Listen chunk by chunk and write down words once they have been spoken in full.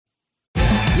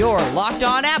Your Locked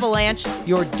On Avalanche,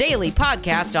 your daily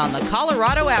podcast on the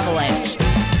Colorado Avalanche.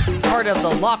 Part of the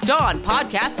Locked On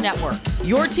Podcast Network,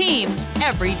 your team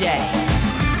every day.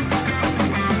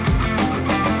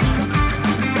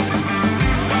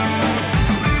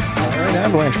 All right,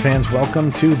 Avalanche fans,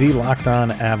 welcome to the Locked On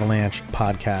Avalanche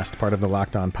podcast, part of the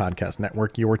Locked On Podcast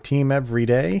Network, your team every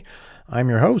day. I'm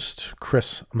your host,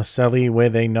 Chris Maselli,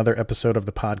 with another episode of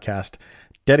the podcast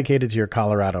dedicated to your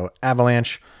Colorado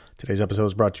Avalanche. Today's episode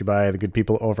is brought to you by the good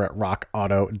people over at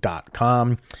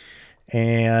rockauto.com.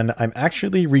 And I'm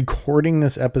actually recording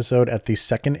this episode at the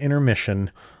second intermission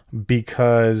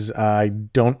because I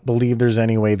don't believe there's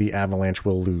any way the Avalanche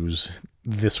will lose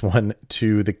this one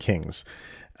to the Kings.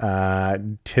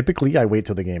 Typically, I wait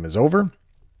till the game is over,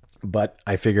 but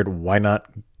I figured why not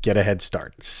get a head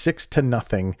start?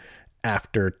 6-0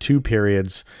 after two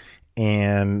periods.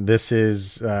 And this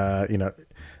is,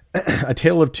 a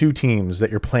tale of two teams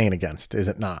that you're playing against, is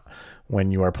it not?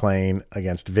 When you are playing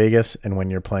against Vegas and when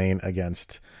you're playing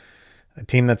against a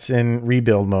team that's in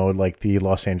rebuild mode like the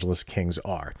Los Angeles Kings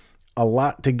are. A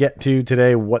lot to get to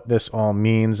today, what this all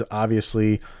means.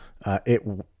 Obviously, it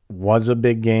was a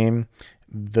big game.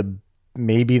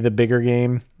 Maybe the bigger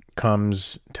game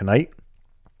comes tonight,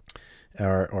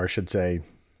 or I should say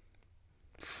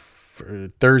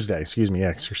Thursday. Excuse me.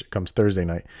 Yeah, it comes Thursday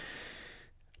night.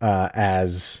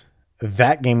 As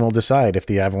that game will decide if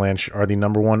the Avalanche are the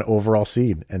number one overall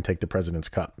seed and take the President's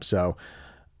Cup. So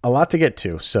a lot to get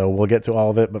to. So we'll get to all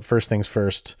of it. But first things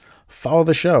first, follow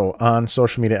the show on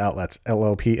social media outlets,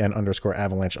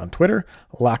 LOPN_Avalanche on Twitter,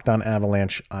 Locked On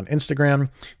Avalanche on Instagram,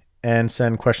 and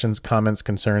send questions, comments,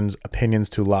 concerns, opinions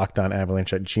to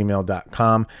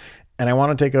lockedonavalanche@gmail.com. And I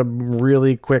want to take a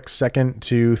really quick second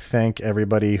to thank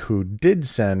everybody who did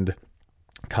send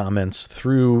comments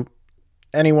through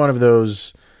any one of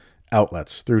those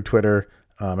outlets, through Twitter.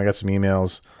 I got some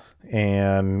emails,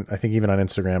 and I think even on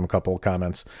Instagram, a couple of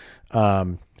comments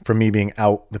from me being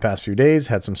out the past few days.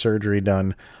 Had some surgery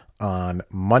done on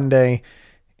Monday,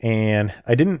 and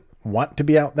I didn't want to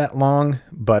be out that long,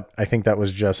 but I think that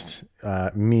was just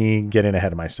me getting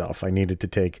ahead of myself. I needed to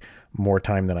take more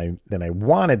time than I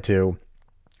wanted to,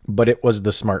 but it was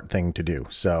the smart thing to do.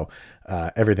 So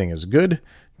everything is good.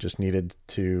 Just needed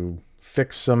to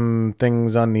fix some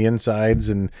things on the insides,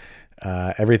 and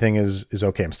everything is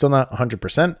okay. I'm still not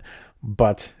 100%,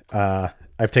 but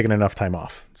I've taken enough time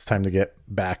off. It's time to get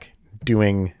back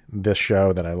doing this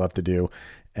show that I love to do.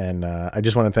 And I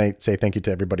just want to say thank you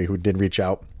to everybody who did reach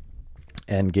out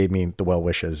and gave me the well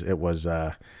wishes. It was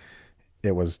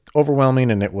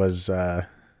overwhelming, and it was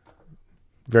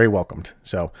very welcomed.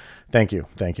 So thank you.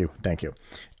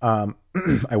 I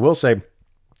will say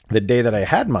the day that I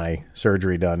had my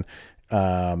surgery done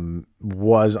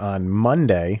was on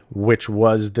Monday, which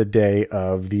was the day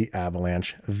of the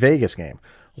Avalanche Vegas game,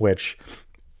 which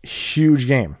huge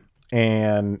game.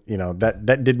 And,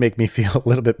 that did make me feel a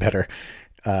little bit better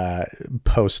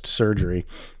post surgery.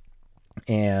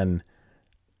 And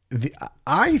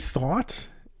I thought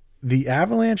the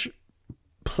Avalanche,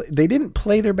 they didn't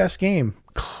play their best game,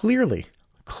 clearly.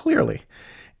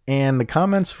 And the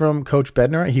comments from Coach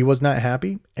Bednar, he was not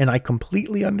happy, and I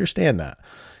completely understand that.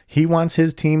 He wants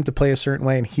his team to play a certain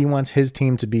way, and he wants his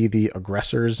team to be the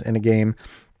aggressors in a game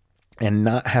and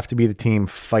not have to be the team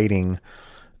fighting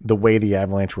the way the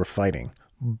Avalanche were fighting.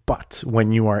 But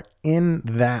when you are in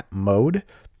that mode,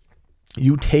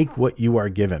 you take what you are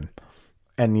given.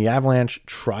 And the Avalanche,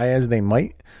 try as they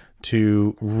might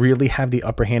to really have the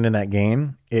upper hand in that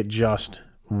game, it just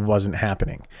wasn't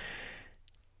happening.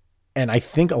 And I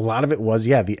think a lot of it was,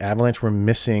 the Avalanche were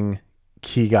missing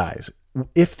key guys.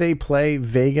 If they play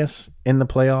Vegas in the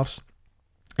playoffs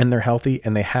and they're healthy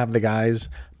and they have the guys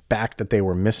back that they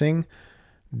were missing,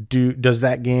 does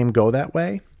that game go that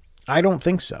way? I don't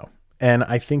think so. And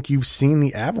I think you've seen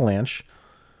the Avalanche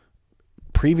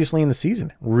previously in the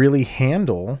season really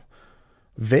handle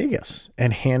Vegas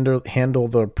and handle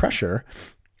the pressure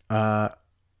a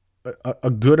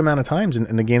good amount of times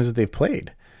in the games that they've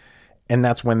played. And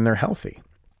that's when they're healthy.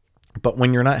 But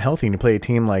when you're not healthy and you play a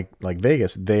team like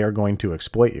Vegas, they are going to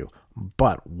exploit you.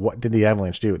 But what did the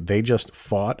Avalanche do? They just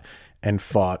fought and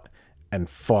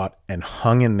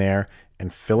hung in there.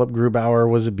 And Philip Grubauer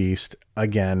was a beast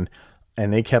again.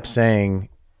 And they kept saying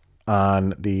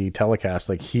on the telecast,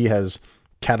 like, he has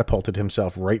catapulted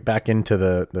himself right back into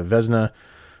the Vezina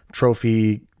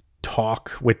Trophy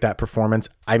talk with that performance.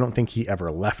 I don't think he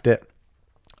ever left it.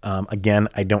 Again,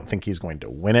 I don't think he's going to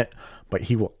win it, but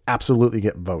he will absolutely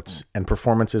get votes, and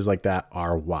performances like that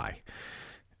are why.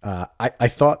 I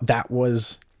thought that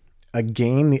was a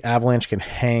game the Avalanche can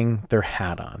hang their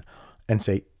hat on and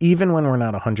say, even when we're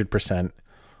not 100%,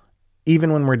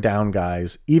 even when we're down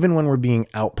guys, even when we're being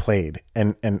outplayed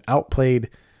and outplayed,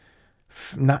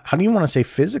 not, how do you want to say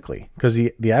physically? Because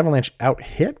the Avalanche out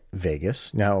hit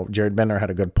Vegas. Now, Jared Bender had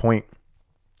a good point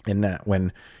in that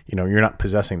when, you're not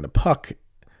possessing the puck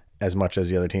as much as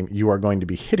the other team, you are going to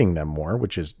be hitting them more,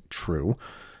 which is true.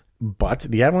 But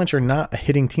the Avalanche are not a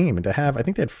hitting team. And to have, I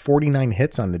think they had 49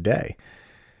 hits on the day.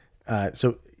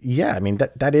 So yeah, I mean,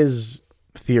 that is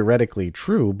theoretically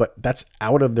true, but that's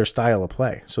out of their style of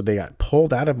play. So they got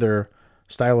pulled out of their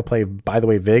style of play by the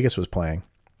way Vegas was playing,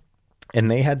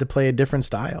 and they had to play a different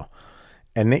style.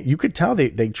 And you could tell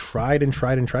they tried and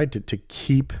tried and tried to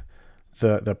keep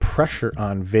the pressure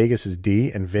on Vegas's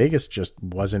D, and Vegas just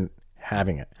wasn't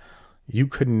having it. You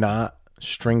could not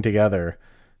string together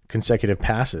consecutive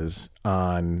passes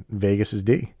on Vegas's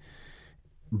D.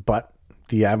 But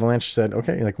the Avalanche said,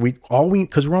 okay, like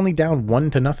because we're only down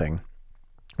 1-0.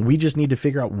 We just need to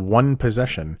figure out one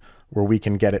possession where we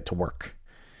can get it to work.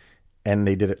 And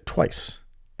they did it twice.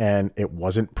 And it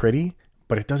wasn't pretty,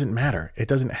 but it doesn't matter. It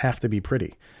doesn't have to be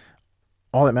pretty.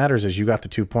 All that matters is you got the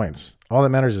 2 points. All that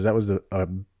matters is that was the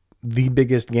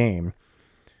biggest game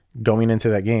going into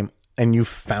that game, and you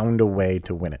found a way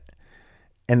to win it.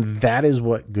 And that is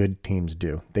what good teams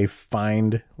do. They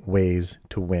find ways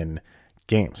to win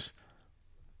games.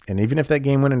 And even if that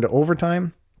game went into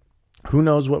overtime, who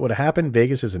knows what would have happened?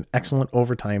 Vegas is an excellent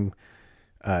overtime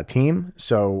team.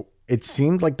 So it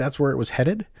seemed like that's where it was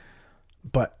headed.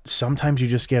 But sometimes you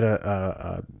just get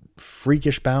a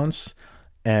freakish bounce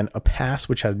and a pass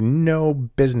which had no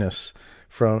business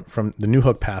from the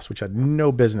Newhook pass, which had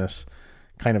no business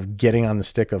kind of getting on the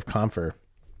stick of Compher.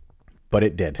 But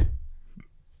it did.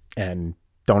 And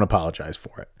don't apologize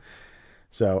for it.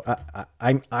 So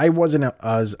I wasn't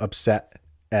as upset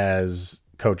as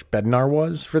Coach Bednar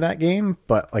was for that game,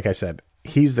 but like I said,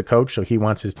 he's the coach, so he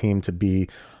wants his team to be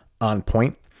on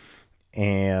point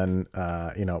and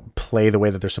play the way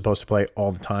that they're supposed to play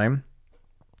all the time.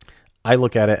 I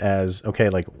look at it as, okay,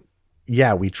 like,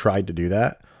 yeah, we tried to do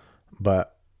that,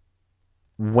 but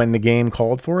when the game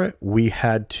called for it, we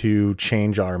had to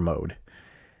change our mode,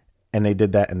 and they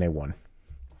did that and they won.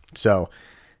 So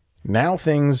now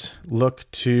things look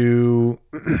to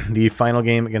the final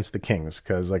game against the Kings,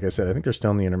 because like I said, I think they're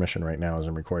still in the intermission right now as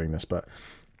I'm recording this, but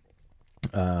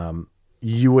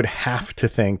you would have to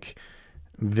think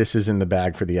this is in the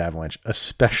bag for the Avalanche,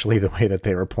 especially the way that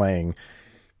they were playing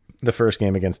the first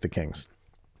game against the Kings.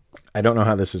 I don't know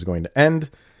how this is going to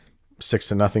end.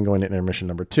 6-0 going to intermission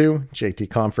number 2. JT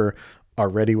Compher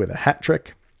already with a hat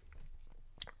trick.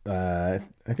 I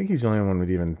think he's the only one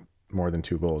with even more than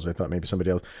 2 goals. I thought maybe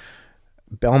somebody else.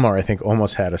 Belmar, I think,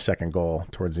 almost had a second goal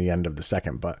towards the end of the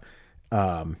second, but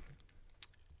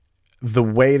the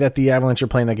way that the Avalanche are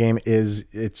playing that game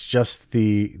it's just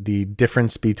the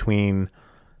difference between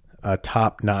a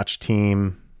top-notch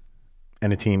team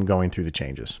and a team going through the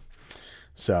changes.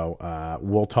 So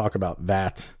we'll talk about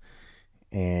that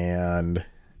and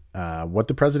what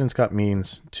the President's Cup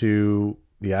means to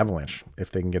the Avalanche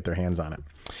if they can get their hands on it.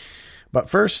 But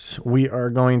first, we are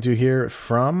going to hear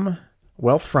from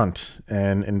Wealthfront.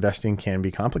 And investing can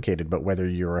be complicated, but whether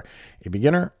you're a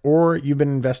beginner or you've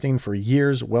been investing for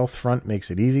years, Wealthfront makes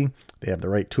it easy. They have the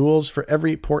right tools for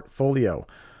every portfolio.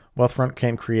 Wealthfront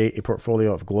can create a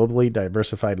portfolio of globally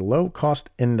diversified, low-cost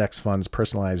index funds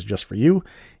personalized just for you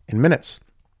in minutes.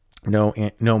 No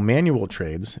manual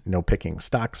trades, no picking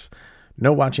stocks,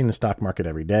 no watching the stock market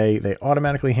every day. They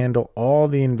automatically handle all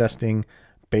the investing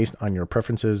based on your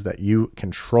preferences that you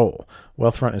control.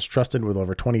 Wealthfront is trusted with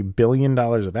over $20 billion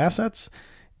of assets,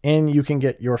 and you can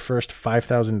get your first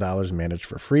 $5,000 managed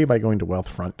for free by going to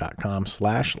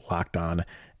wealthfront.com/lockedonnhl.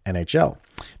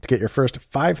 To get your first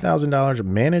 $5,000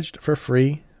 managed for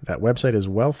free, that website is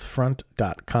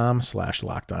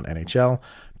wealthfront.com/lockedonnhl,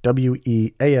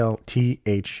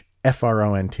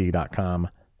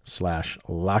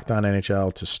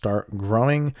 wealthfront.com/lockedonnhl to start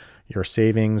growing your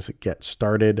savings. Get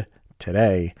started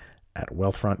today at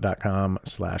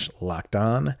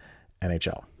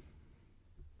wealthfront.com/lockedonnhl.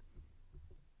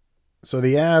 So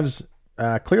the Avs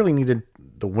clearly needed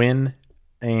the win,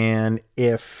 and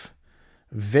if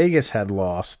Vegas had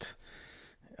lost,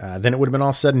 then it would have been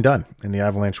all said and done, and the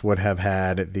Avalanche would have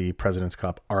had the President's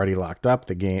Cup already locked up.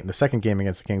 The second game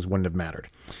against the Kings wouldn't have mattered.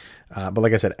 But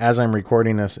like I said, as I'm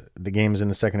recording this, the game's in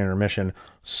the second intermission.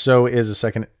 So is the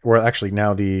second, well, actually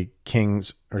now the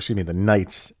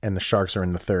Knights and the Sharks are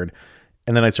in the third,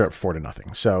 and the Knights are up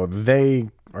 4-0. So they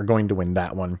are going to win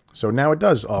that one. So now it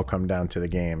does all come down to the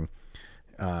game,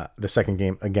 the second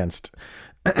game against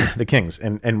the Kings.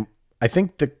 And I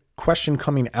think the question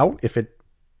coming out, if it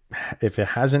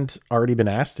hasn't already been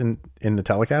asked in the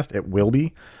telecast, it will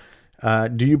be.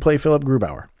 Do you play Philip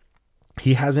Grubauer?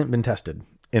 He hasn't been tested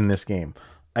in this game.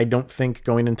 I don't think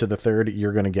going into the third,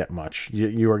 you're going to get much.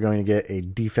 You are going to get a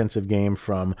defensive game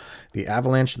from the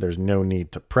Avalanche. There's no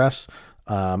need to press.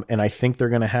 And I think they're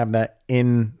going to have that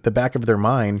in the back of their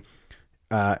mind.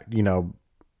 Don't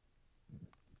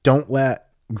let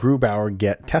Grubauer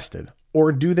get tested.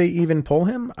 Or do they even pull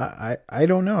him? I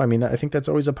don't know. I mean, I think that's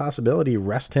always a possibility.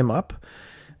 Rest him up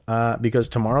because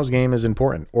tomorrow's game is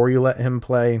important. Or you let him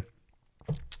play,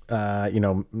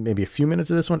 maybe a few minutes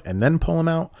of this one and then pull him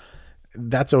out.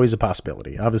 That's always a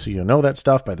possibility. Obviously, you'll know that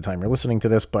stuff by the time you're listening to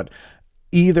this. But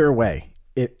either way,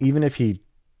 even if he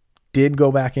did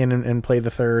go back in and play the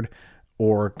third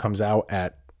or comes out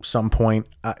at some point,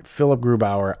 Philip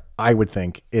Grubauer, I would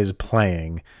think, is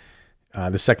playing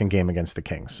the second game against the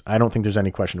Kings. I don't think there's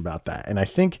any question about that. And I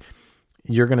think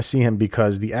you're going to see him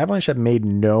because the Avalanche have made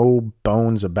no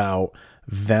bones about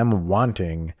them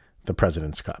wanting the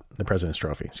President's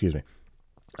Trophy, excuse me.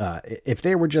 If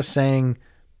they were just saying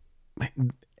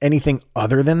anything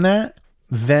other than that,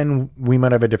 then we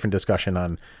might have a different discussion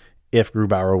on if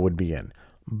Grubauer would be in.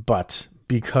 But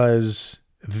because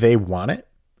they want it,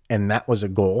 and that was a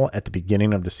goal at the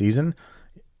beginning of the season,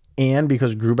 and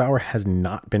because Grubauer has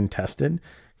not been tested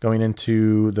going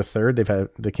into the third,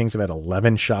 the Kings have had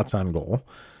 11 shots on goal.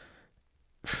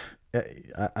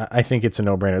 I think it's a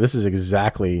no-brainer. This is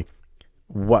exactly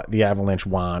what the Avalanche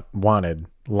wanted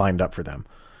lined up for them.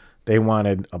 They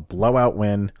wanted a blowout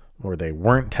win where they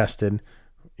weren't tested,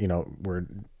 where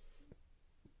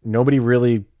nobody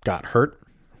really got hurt.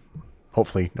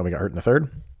 Hopefully nobody got hurt in the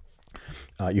third.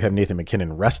 You have Nathan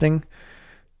MacKinnon resting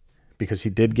because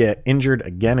he did get injured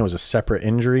again. It was a separate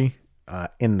injury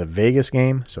in the Vegas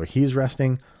game. So he's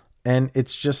resting. And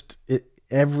it's just,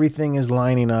 everything is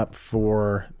lining up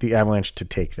for the Avalanche to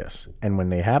take this. And when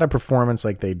they had a performance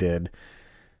like they did,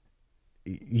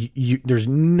 there's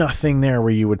nothing there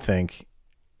where you would think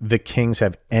the Kings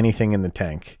have anything in the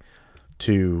tank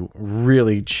to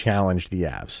really challenge the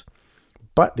Avs.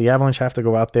 But the Avalanche have to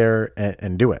go out there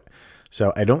and do it.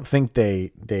 So I don't think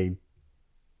they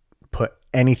put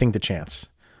anything to chance.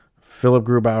 Philip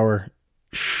Grubauer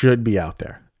should be out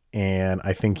there, and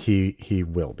I think he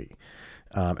will be.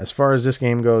 As far as this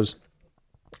game goes,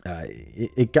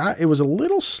 it was a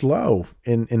little slow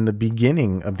in the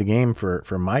beginning of the game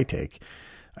for my take.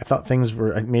 I thought things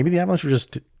were, maybe the Avalanche were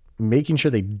just making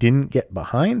sure they didn't get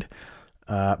behind,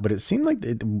 but it seemed like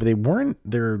they weren't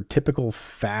their typical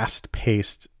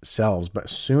fast-paced selves. But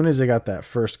as soon as they got that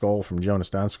first goal from Jonas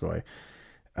Donskoi,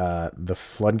 the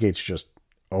floodgates just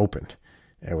opened.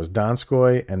 It was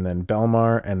Donskoi and then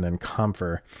Belmar and then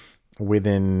Compher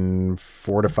within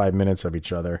 4 to 5 minutes of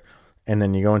each other. And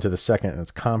then you go into the second and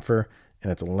it's Compher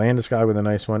and it's Landeskog with a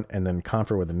nice one. And then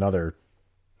Compher with another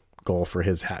goal for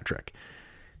his hat trick.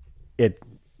 It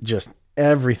just,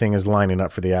 everything is lining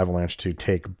up for the Avalanche to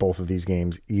take both of these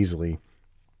games easily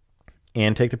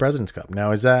and take the President's Cup.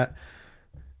 Now, is it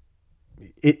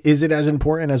as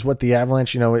important as what the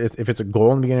Avalanche, if it's a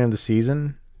goal in the beginning of the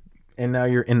season and now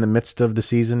you're in the midst of the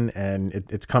season and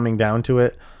it's coming down to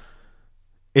it,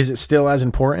 is it still as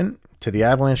important? To the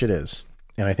Avalanche, it is.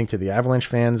 And I think to the Avalanche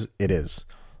fans, it is.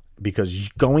 Because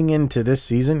going into this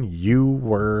season, you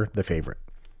were the favorite.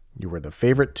 You were the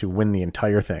favorite to win the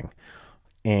entire thing.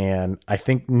 And I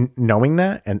think knowing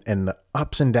that and the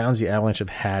ups and downs the Avalanche have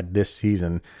had this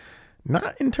season,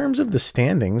 not in terms of the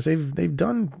standings, they've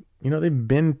done, they've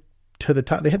been to the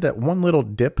top. They had that one little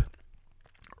dip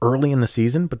early in the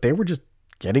season, but they were just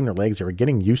getting their legs. They were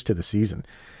getting used to the season.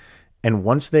 And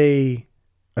once they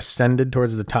ascended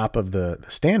towards the top of the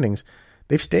standings,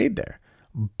 they've stayed there.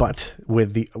 But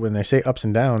when they say ups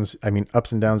and downs, I mean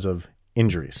ups and downs of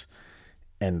injuries.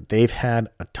 And they've had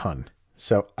a ton.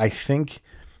 So I think,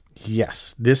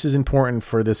 yes, this is important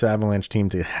for this Avalanche team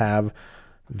to have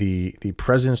the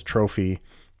President's Trophy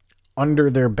under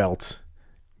their belt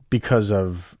because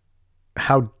of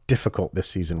how difficult this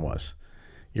season was.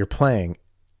 You're playing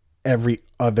every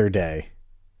other day,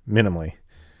 minimally.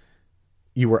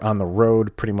 You were on the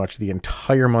road pretty much the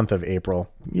entire month of April.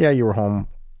 Yeah, you were home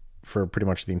for pretty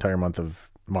much the entire month of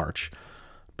March.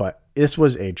 But this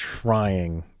was a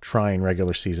trying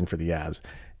regular season for the Avs.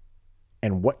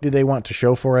 And what do they want to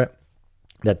show for it?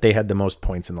 That they had the most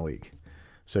points in the league.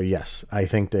 So yes, I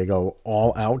think they go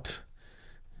all out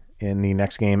in the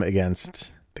next game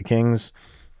against the Kings.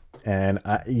 And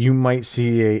you might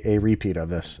see a repeat of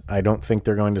this. I don't think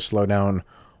they're going to slow down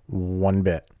one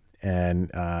bit.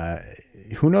 And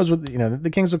who knows what, the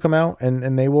Kings will come out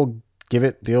and they will give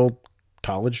it the old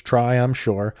college try, I'm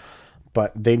sure.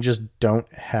 But they just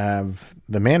don't have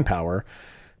the manpower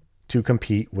to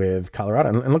compete with Colorado.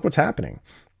 And look what's happening.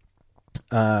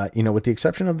 with the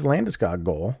exception of the Landeskog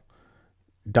goal,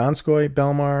 Donskoy,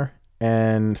 Belmar,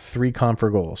 and 3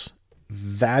 Compher goals.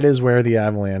 That is where the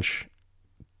Avalanche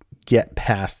get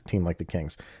past a team like the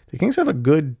Kings. The Kings have a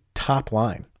good top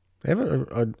line. They have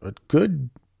a good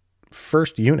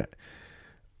first unit.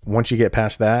 Once you get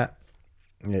past that,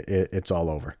 it's all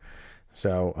over.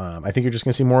 So I think you're just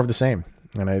going to see more of the same.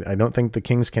 And I don't think the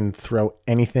Kings can throw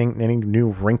any new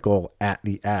wrinkle at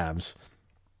the Avs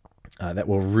that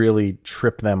will really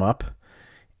trip them up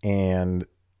and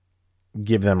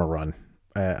give them a run.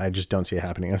 I just don't see it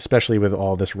happening, especially with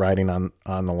all this riding on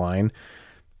the line.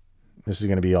 This is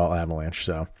going to be all Avalanche.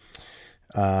 So,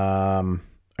 all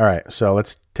right. So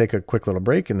let's take a quick little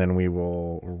break, and then we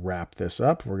will wrap this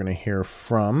up. We're going to hear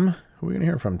from, who are we going to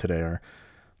hear from today? Our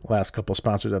last couple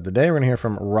sponsors of the day. We're going to hear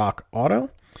from Rock Auto,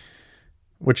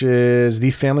 which is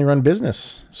the family-run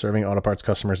business serving auto parts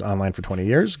customers online for 20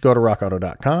 years. Go to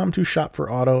rockauto.com to shop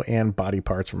for auto and body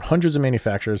parts from hundreds of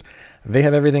manufacturers. They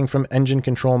have everything from engine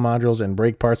control modules and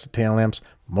brake parts to tail lamps,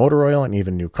 motor oil, and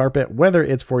even new carpet. Whether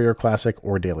it's for your classic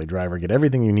or daily driver, get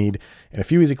everything you need in a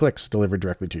few easy clicks delivered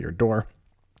directly to your door.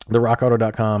 The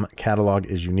rockauto.com catalog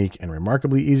is unique and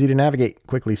remarkably easy to navigate.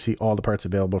 Quickly see all the parts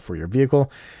available for your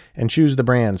vehicle and choose the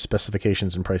brands,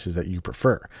 specifications, and prices that you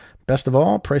prefer. Best of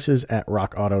all, prices at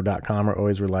rockauto.com are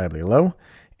always reliably low,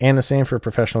 and the same for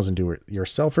professionals and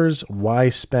do-it-yourselfers. Why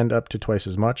spend up to twice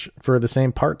as much for the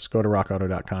same parts? Go to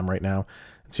rockauto.com right now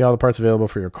and see all the parts available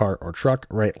for your car or truck.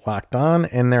 Right Locked On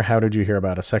in their How Did You Hear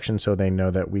About Us section so they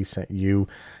know that we sent you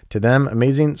to them.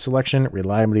 Amazing selection,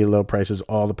 reliably low prices,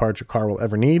 all the parts your car will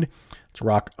ever need. It's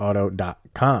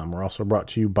rockauto.com. We're also brought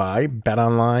to you by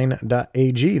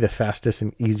betonline.ag, the fastest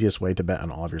and easiest way to bet on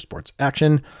all of your sports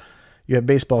action. You have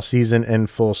baseball season in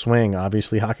full swing.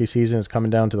 Obviously, hockey season is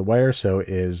coming down to the wire, so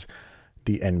is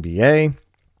the NBA.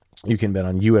 You can bet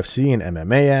on UFC and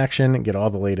MMA action, get all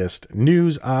the latest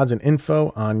news, odds, and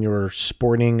info on your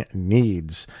sporting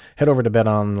needs. Head over to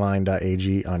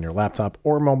betonline.ag on your laptop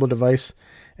or mobile device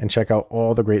and check out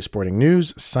all the great sporting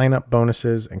news, sign-up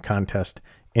bonuses, and contest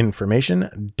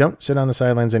information. Don't sit on the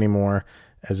sidelines anymore,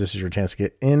 as this is your chance to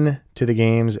get into the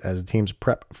games as the teams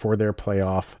prep for their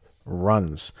playoff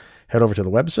runs. Head over to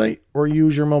the website or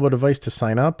use your mobile device to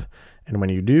sign up, and when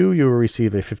you do, you will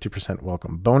receive a 50%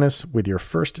 welcome bonus with your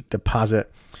first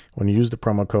deposit when you use the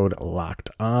promo code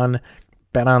LOCKEDON.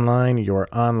 BetOnline, your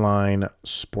online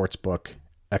sportsbook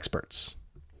experts.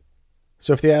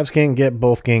 So if the Avs can get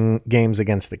both games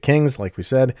against the Kings, like we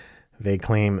said, they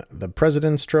claim the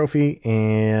President's Trophy,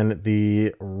 and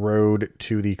the road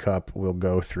to the Cup will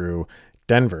go through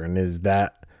Denver. And is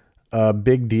that a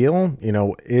big deal?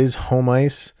 Is home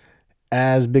ice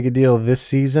as big a deal this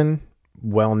season?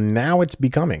 Well, now it's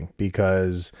becoming,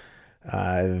 because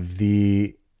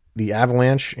the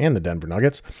Avalanche and the Denver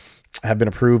Nuggets have been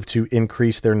approved to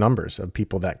increase their numbers of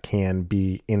people that can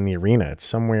be in the arena.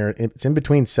 It's in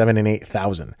between 7,000 and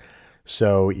 8,000.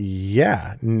 So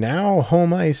yeah, now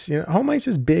home ice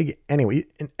is big anyway.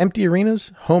 In empty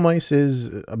arenas, home ice is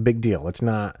a big deal. Let's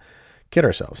not kid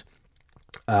ourselves.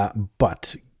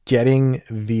 But getting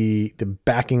the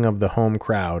backing of the home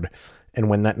crowd, and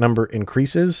when that number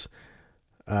increases,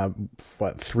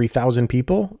 3,000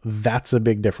 people, that's a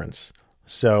big difference.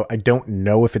 So I don't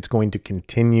know if it's going to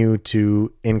continue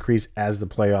to increase as the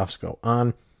playoffs go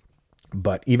on,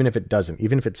 but even if it doesn't,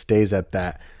 even if it stays at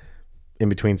that in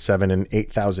between 7,000 and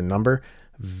 8,000 number,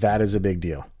 that is a big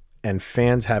deal. And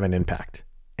fans have an impact,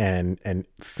 and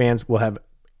fans will have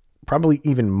probably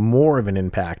even more of an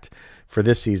impact for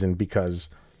this season, because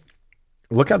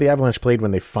look how the Avalanche played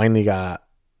when they finally got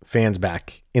fans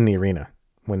back in the arena.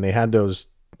 When they had those,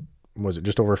 was it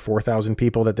just over 4,000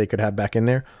 people that they could have back in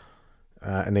there?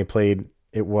 And they played,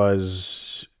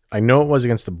 I know it was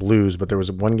against the Blues, but there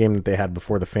was one game that they had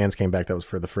before the fans came back that was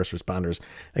for the first responders.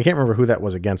 I can't remember who that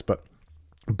was against, but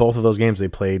both of those games they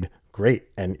played great,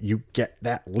 and you get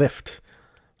that lift.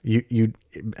 You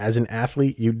as an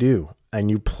athlete, you do, and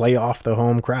you play off the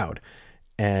home crowd,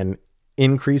 and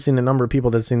increasing the number of people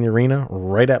that's in the arena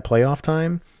right at playoff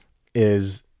time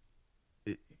is,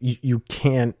 you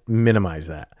can't minimize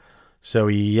that. So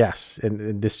yes,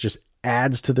 and this just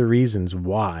adds to the reasons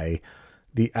why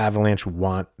the Avalanche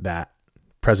want that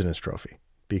President's Trophy,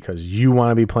 because you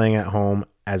want to be playing at home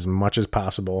as much as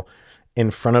possible in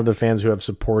front of the fans who have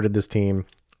supported this team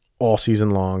all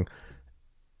season long.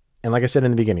 And like I said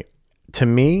in the beginning, to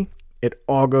me, it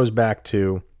all goes back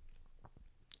to,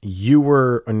 you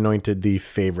were anointed the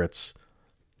favorites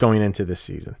going into this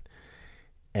season.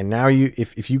 And now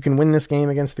if you can win this game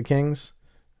against the Kings,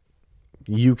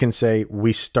 you can say,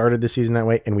 we started the season that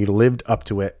way and we lived up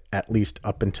to it, at least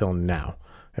up until now.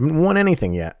 I haven't won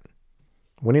anything yet,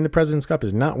 Winning the President's Cup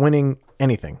is not winning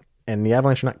anything. And the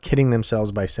Avalanche are not kidding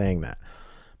themselves by saying that.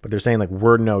 But they're saying, like,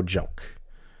 we're no joke.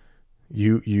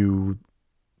 You,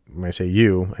 when I say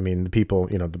you, I mean the people,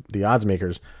 the odds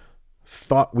makers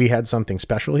thought we had something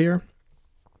special here.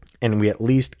 And we at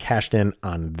least cashed in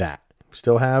on that.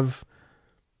 Still have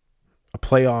a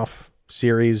playoff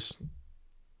series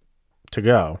to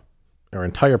go, or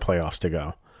entire playoffs to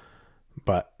go.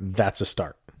 But that's a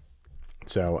start.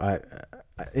 So,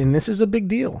 and this is a big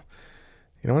deal.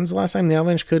 When's the last time the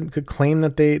Avalanche could claim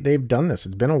that they've done this?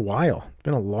 It's been a while. It's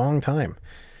been a long time.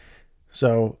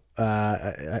 So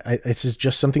this is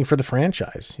just something for the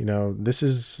franchise. This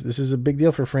is a big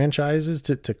deal for franchises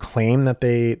to claim that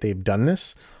they've done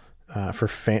this. For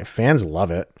fans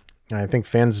love it. I think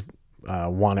fans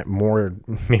want it more,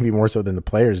 maybe more so than the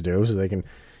players do, so they can,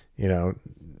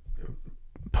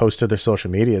 post to their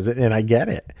social medias. And I get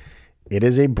it. It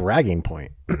is a bragging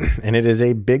point, and it is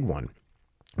a big one.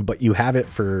 But you have it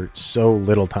for so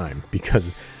little time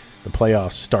because the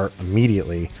playoffs start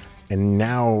immediately. And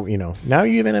now you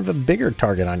even have a bigger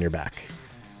target on your back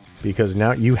because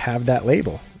now you have that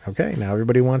label. Okay, now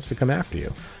everybody wants to come after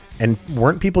you. And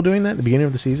weren't people doing that at the beginning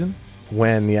of the season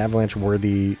when the Avalanche were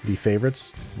the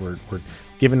favorites, were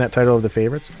given that title of the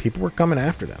favorites? People were coming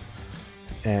after them.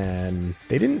 And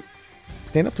they didn't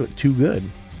stand up to it too good,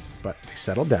 but they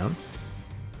settled down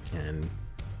and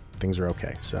things are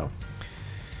okay. So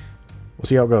we'll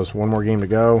see how it goes. One more game to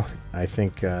go. I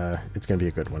think it's going to be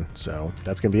a good one. So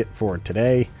that's going to be it for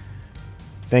today.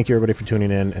 Thank you, everybody, for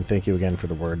tuning in, and thank you again for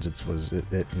the words.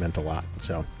 It meant a lot.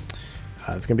 So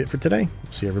that's going to be it for today.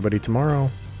 See everybody tomorrow.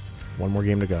 One more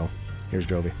game to go. Here's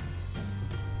Jovi.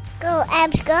 Go,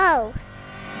 Abs, go.